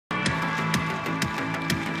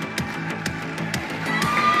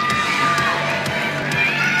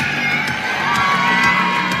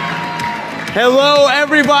Hello,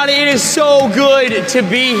 everybody. It is so good to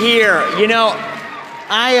be here. You know,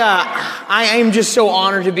 I am just so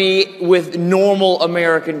honored to be with normal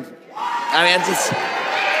American. I mean, it's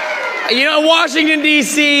you know, Washington,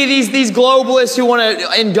 D.C., these globalists who want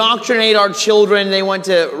to indoctrinate our children, they want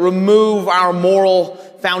to remove our moral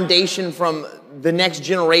foundation from the next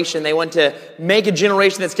generation. They want to make a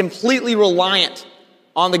generation that's completely reliant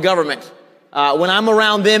on the government. When I'm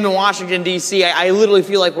around them in Washington, D.C., I literally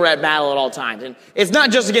feel like we're at battle at all times. And it's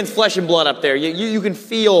not just against flesh and blood up there. You can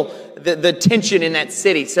feel the tension in that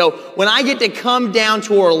city. So when I get to come down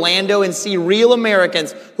to Orlando and see real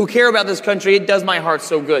Americans who care about this country, it does my heart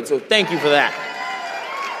so good. So thank you for that.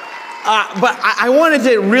 But I wanted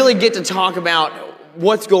to really get to talk about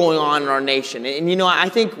what's going on in our nation. And you know, I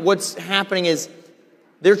think what's happening is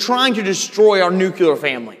they're trying to destroy our nuclear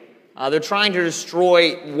family. They're trying to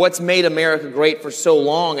destroy what's made America great for so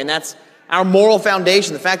long, and that's our moral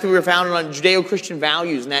foundation, the fact that we were founded on Judeo-Christian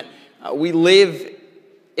values, and that we live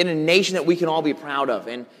in a nation that we can all be proud of.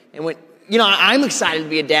 And when, you know, I'm excited to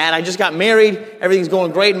be a dad. I just got married. Everything's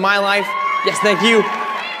going great in my life. Yes, thank you.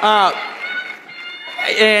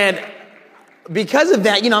 And because of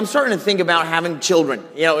that, you know, I'm starting to think about having children.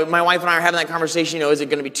 You know, my wife and I are having that conversation. You know, is it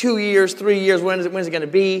going to be 2 years, 3 years? When is it going to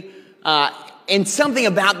be? And something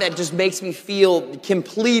about that just makes me feel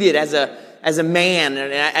completed as a man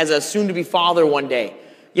and as a soon-to-be father one day.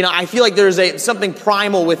 You know, I feel like there's something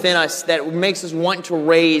primal within us that makes us want to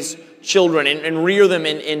raise children and rear them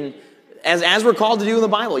as we're called to do in the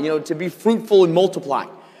Bible. You know, to be fruitful and multiply.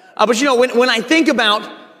 But you know, when I think about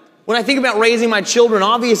raising my children,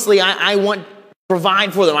 obviously I want to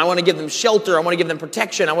provide for them. I want to give them shelter. I want to give them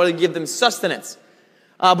protection. I want to give them sustenance.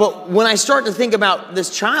 But when I start to think about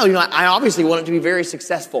this child, you know, I obviously want it to be very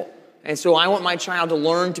successful. And so I want my child to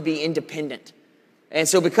learn to be independent. And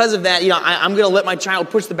so because of that, you know, I'm going to let my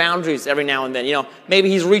child push the boundaries every now and then. You know,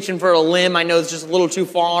 maybe he's reaching for a limb. I know it's just a little too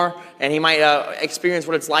far, and he might experience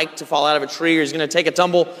what it's like to fall out of a tree, or he's going to take a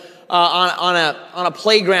tumble on a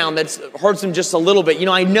playground that hurts him just a little bit. You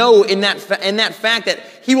know, I know in that fact that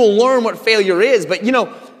he will learn what failure is. But, you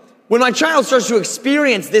know, when my child starts to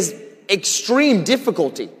experience this extreme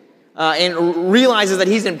difficulty and realizes that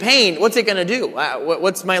he's in pain, what's it going to do?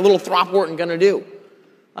 What's my little Throckmorton going to do?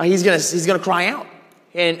 He's going to cry out.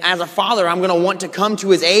 And as a father, I'm going to want to come to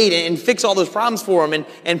his aid and fix all those problems for him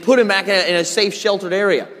and put him back in a safe, sheltered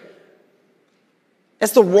area.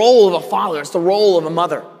 That's the role of a father. It's the role of a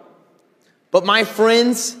mother. But my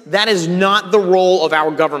friends, that is not the role of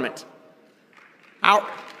our government.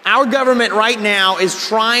 Our government right now is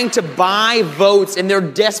trying to buy votes in their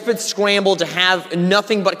desperate scramble to have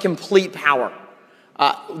nothing but complete power.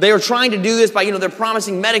 They are trying to do this by, you know, they're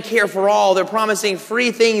promising Medicare for all. They're promising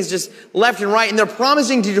free things just left and right. And they're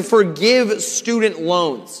promising to forgive student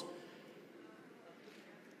loans.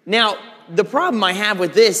 Now, the problem I have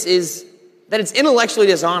with this is that it's intellectually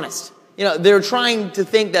dishonest. You know, they're trying to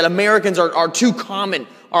think that Americans are too common,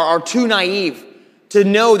 are too naive to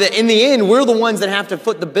know that in the end, we're the ones that have to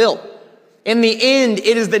foot the bill. In the end,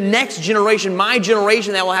 it is the next generation, my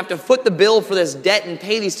generation, that will have to foot the bill for this debt and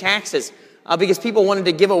pay these taxes because people wanted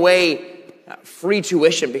to give away free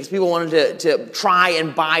tuition, because people wanted to try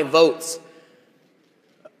and buy votes.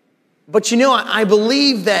 But you know, I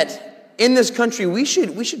believe that in this country, we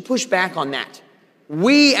should push back on that.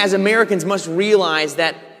 We as Americans must realize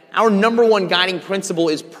that our number one guiding principle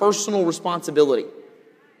is personal responsibility.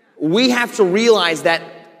 We have to realize that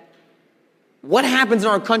what happens in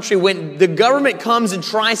our country when the government comes and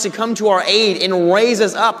tries to come to our aid and raise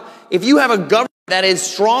us up, if you have a government that is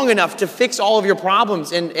strong enough to fix all of your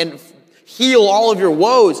problems and heal all of your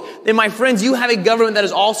woes, then my friends, you have a government that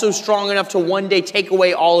is also strong enough to one day take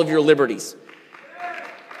away all of your liberties.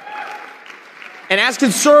 And as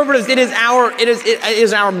conservatives, it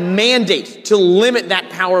is our mandate to limit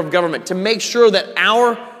that power of government, to make sure that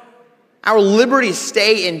our liberties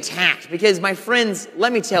stay intact. Because, my friends,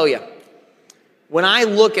 let me tell you, when I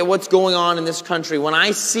look at what's going on in this country, when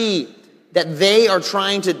I see that they are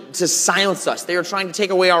trying to silence us, they are trying to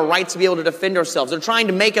take away our rights to be able to defend ourselves, they're trying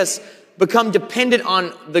to make us become dependent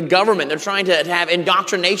on the government, they're trying to have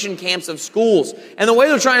indoctrination camps of schools, and the way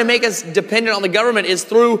they're trying to make us dependent on the government is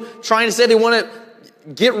through trying to say they want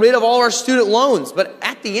to get rid of all our student loans. But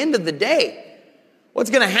at the end of the day, what's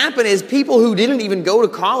going to happen is people who didn't even go to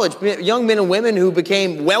college, young men and women who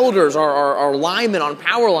became welders or linemen on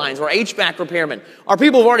power lines or HVAC repairmen, or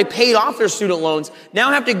people who've already paid off their student loans,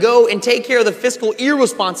 now have to go and take care of the fiscal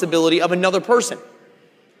irresponsibility of another person.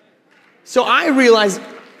 So I realize,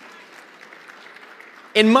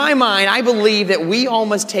 in my mind, I believe that we all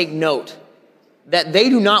must take note that they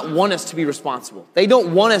do not want us to be responsible. They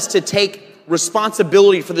don't want us to take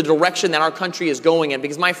responsibility for the direction that our country is going in.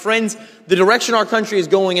 Because, my friends, the direction our country is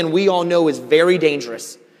going in, we all know, is very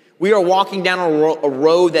dangerous. We are walking down a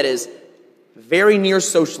road that is very near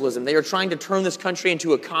socialism. They are trying to turn this country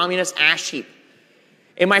into a communist ash heap.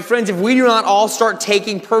 And, my friends, if we do not all start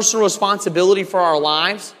taking personal responsibility for our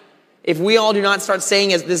lives, if we all do not start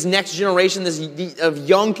saying, as this next generation of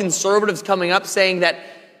young conservatives coming up, saying that,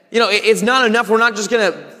 it's not enough. We're not just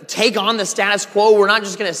going to take on the status quo. We're not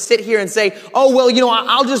just going to sit here and say, oh, well,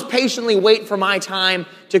 I'll just patiently wait for my time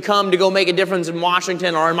to come to go make a difference in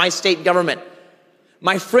Washington or in my state government.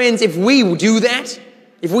 My friends, if we do that,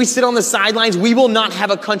 if we sit on the sidelines, we will not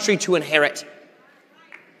have a country to inherit.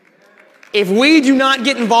 If we do not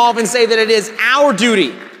get involved and say that it is our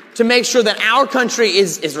duty to make sure that our country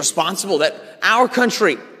is responsible, that our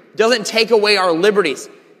country doesn't take away our liberties,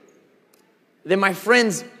 then, my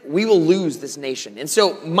friends, we will lose this nation. And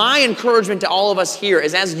so my encouragement to all of us here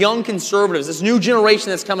is, as young conservatives, this new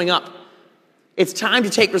generation that's coming up, it's time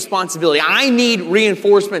to take responsibility. I need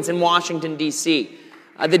reinforcements in Washington, D.C.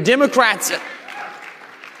 The Democrats,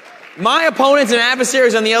 my opponents and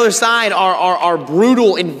adversaries on the other side are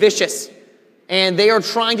brutal and vicious. And they are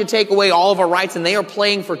trying to take away all of our rights, and they are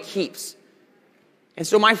playing for keeps. And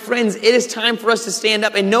so, my friends, it is time for us to stand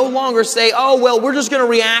up and no longer say, oh, well, we're just going to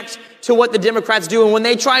react to what the Democrats do. And when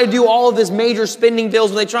they try to do all of this major spending bills,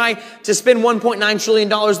 when they try to spend $1.9 trillion,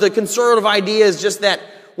 the conservative idea is just that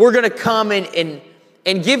we're going to come and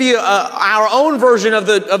give you our own version of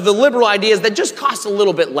the liberal ideas that just cost a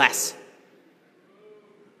little bit less.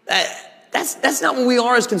 That's not what we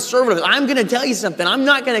are as conservatives. I'm going to tell you something. I'm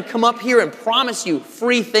not going to come up here and promise you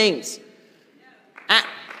free things.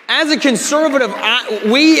 As a conservative,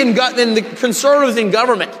 the conservatives in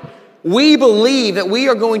government, we believe that we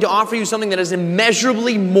are going to offer you something that is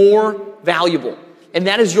immeasurably more valuable, and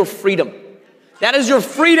that is your freedom. That is your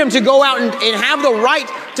freedom to go out and have the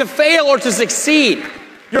right to fail or to succeed.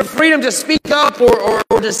 Your freedom to speak up or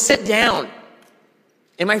to sit down.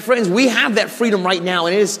 And, my friends, we have that freedom right now,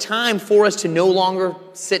 and it is time for us to no longer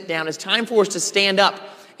sit down. It's time for us to stand up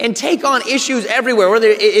and take on issues everywhere, whether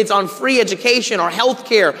it's on free education, our health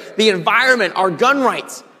care, the environment, our gun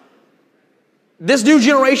rights. This new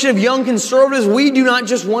generation of young conservatives, we do not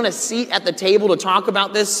just want a seat at the table to talk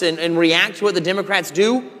about this and react to what the Democrats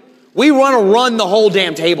do. We want to run the whole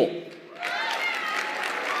damn table.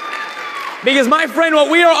 Because, my friend, what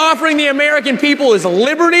we are offering the American people is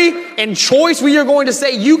liberty and choice. We are going to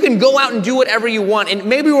say you can go out and do whatever you want. And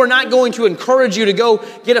maybe we're not going to encourage you to go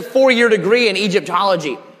get a 4-year degree in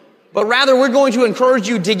Egyptology. But rather, we're going to encourage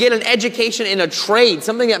you to get an education in a trade,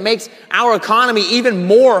 something that makes our economy even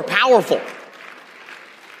more powerful.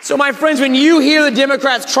 So, my friends, when you hear the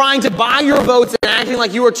Democrats trying to buy your votes and acting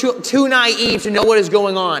like you are too naive to know what is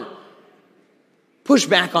going on, push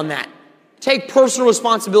back on that. Take personal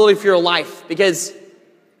responsibility for your life, because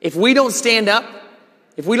if we don't stand up,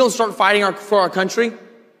 if we don't start fighting for our country,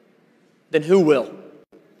 then who will?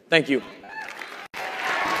 Thank you.